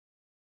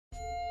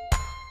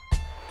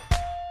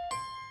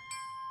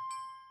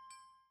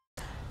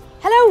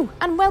Hello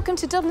and welcome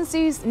to Dublin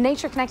Zoo's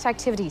Nature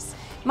Activities.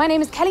 My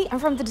name is Kelly, I'm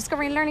from the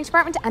Discovery and Learning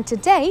Department, and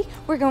today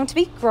we're going to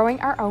be growing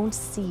our own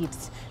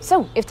seeds.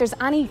 So if there's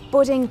any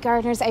budding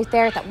gardeners out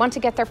there that want to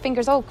get their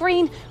fingers all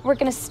green, we're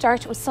going to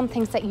start with some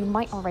things that you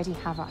might already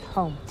have at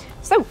home.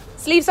 So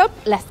sleeves up,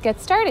 let's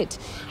get started.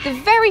 The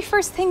very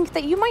first thing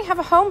that you might have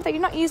at home that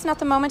you're not using at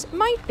the moment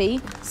might be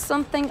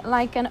something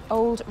like an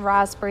old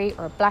raspberry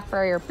or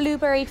blackberry or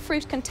blueberry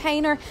fruit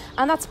container,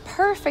 and that's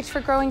perfect for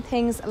growing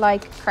things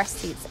like cress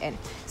seeds in.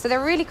 So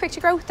they're really quick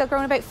to grow. They'll grow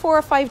in about 4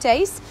 or 5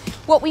 days.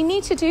 What we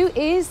need to do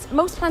is,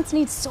 most plants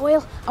need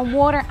soil and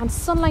water and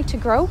sunlight to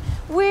grow.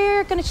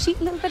 We're going to cheat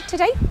a little bit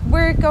today.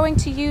 We're going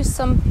to use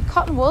some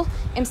cotton wool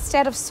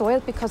instead of soil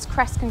because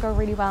cress can grow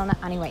really well in it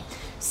anyway.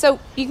 So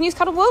you can use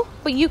cotton wool,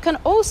 but you can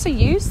also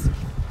use,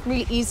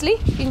 really easily,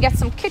 you can get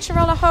some kitchen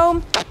roll at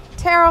home,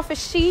 tear off a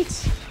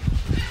sheet,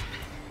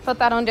 put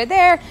that under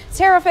there,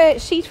 tear off a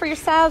sheet for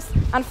yourselves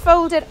and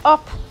fold it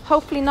up,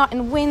 hopefully not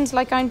in wind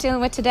like I'm dealing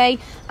with today,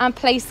 and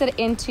place it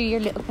into your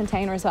little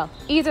container as well.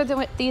 Either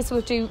of these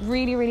will do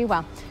really, really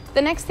well.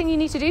 The next thing you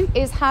need to do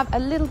is have a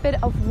little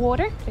bit of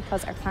water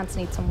because our plants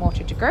need some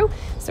water to grow.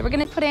 So we're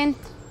going to put in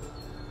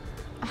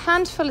a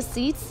handful of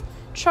seeds,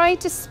 try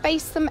to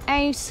space them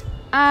out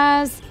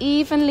as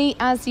evenly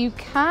as you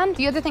can.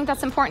 The other thing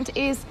that's important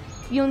is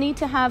you'll need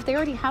to have, they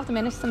already have them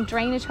in it, some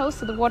drainage holes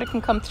so the water can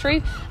come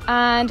through,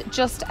 and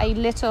just a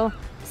little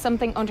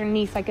something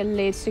underneath, like a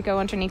lid to go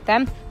underneath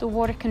them. The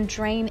water can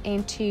drain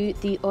into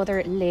the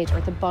other lid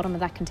or the bottom of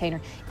that container.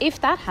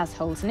 If that has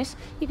holes in it,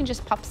 you can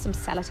just pop some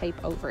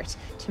sellotape over it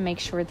to make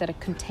sure that it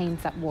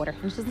contains that water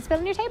and it doesn't spill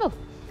on your table.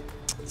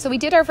 So we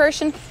did our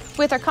version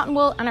with our cotton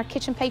wool and our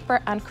kitchen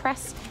paper and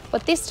cress,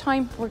 but this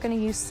time we're going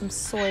to use some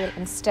soil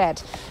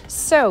instead.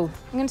 So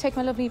I'm going to take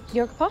my lovely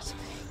yoga pot.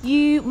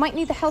 You might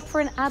need the help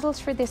for an adult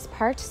for this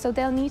part, so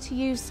they'll need to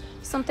use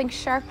something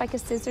sharp like a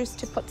scissors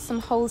to put some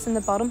holes in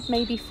the bottom,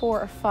 maybe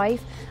 4 or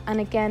 5, and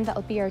again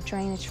that'll be our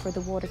drainage for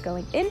the water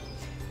going in.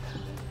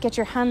 Get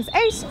your hands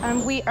out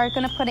and we are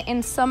going to put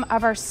in some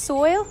of our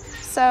soil.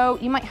 So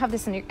you might have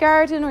this in your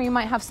garden or you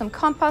might have some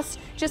compost.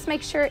 Just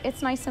make sure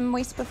it's nice and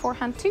moist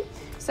beforehand too.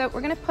 So we're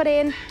going to put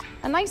in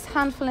a nice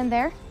handful in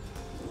there.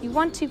 You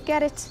want to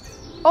get it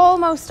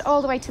almost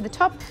all the way to the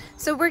top.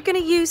 So we're going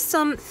to use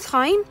some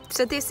thyme.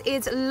 So this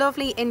is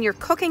lovely in your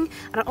cooking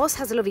and it also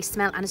has a lovely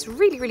smell and it's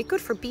really, really good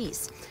for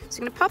bees.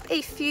 So I'm going to pop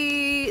a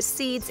few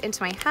seeds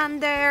into my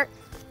hand there.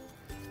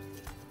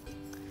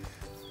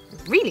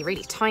 Really,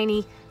 really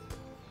tiny.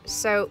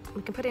 So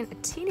we can put in a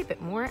teeny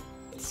bit more.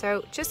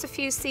 So just a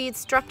few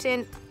seeds dropped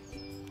in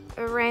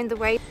around the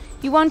way.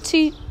 You want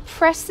to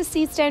press the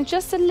seeds down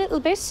just a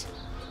little bit.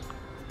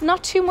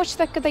 Not too much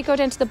that they go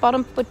down to the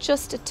bottom, but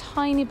just a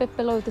tiny bit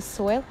below the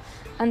soil.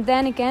 And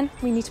then again,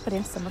 we need to put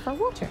in some of our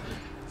water.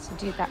 So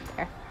do that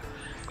there.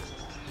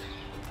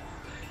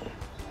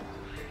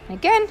 And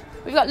again,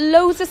 we've got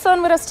loads of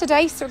sun with us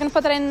today, so we're going to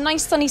put that in a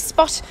nice sunny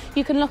spot.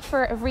 You can look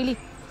for a really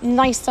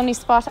nice sunny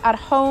spot at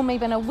home,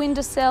 maybe on a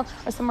windowsill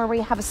or somewhere where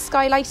you have a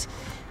skylight.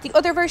 The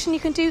other version you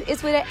can do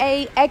is with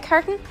a egg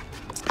carton.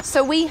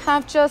 So we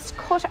have just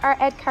cut our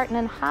egg carton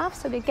in half,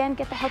 so we again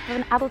get the help of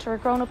an adult or a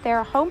grown-up there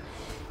at home.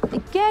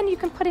 Again, you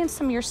can put in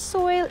some of your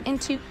soil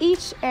into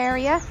each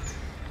area.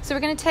 So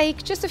we're going to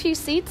take just a few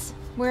seeds.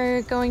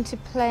 We're going to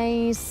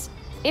place,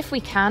 if we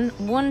can,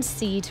 1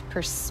 seed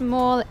per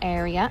small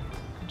area.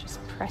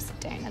 Just press it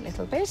down a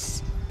little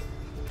bit.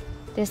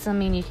 This will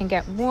mean you can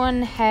get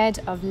 1 head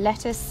of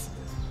lettuce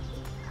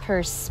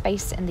per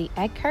space in the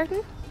egg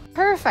carton.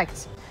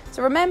 Perfect.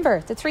 So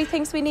remember, the 3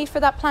 things we need for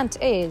that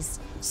plant is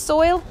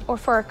soil, or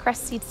for our cress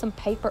seeds, some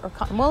paper or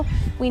cotton wool.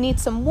 We need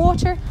some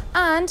water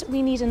and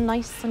we need a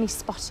nice sunny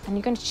spot. And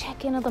you're going to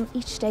check in on them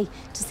each day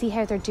to see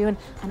how they're doing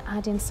and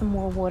add in some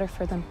more water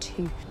for them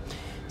too.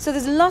 So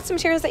there's lots of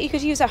materials that you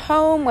could use at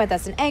home, whether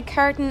that's an egg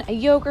carton, a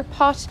yogurt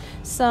pot,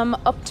 some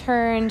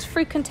upturned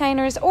fruit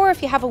containers, or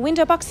if you have a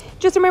window box,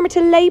 just remember to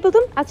label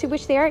them as to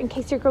which they are in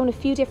case you're growing a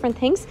few different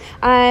things.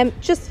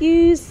 Just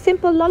use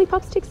simple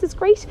lollipop sticks is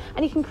great,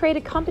 and you can create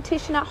a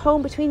competition at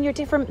home between your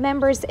different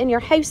members in your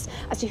house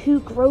as to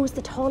who grows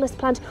the tallest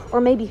plant or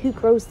maybe who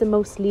grows the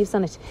most leaves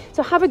on it.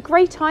 So have a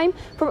great time.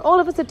 From all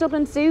of us at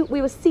Dublin Zoo,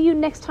 we will see you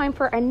next time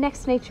for our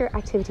next nature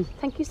activity.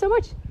 Thank you so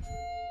much.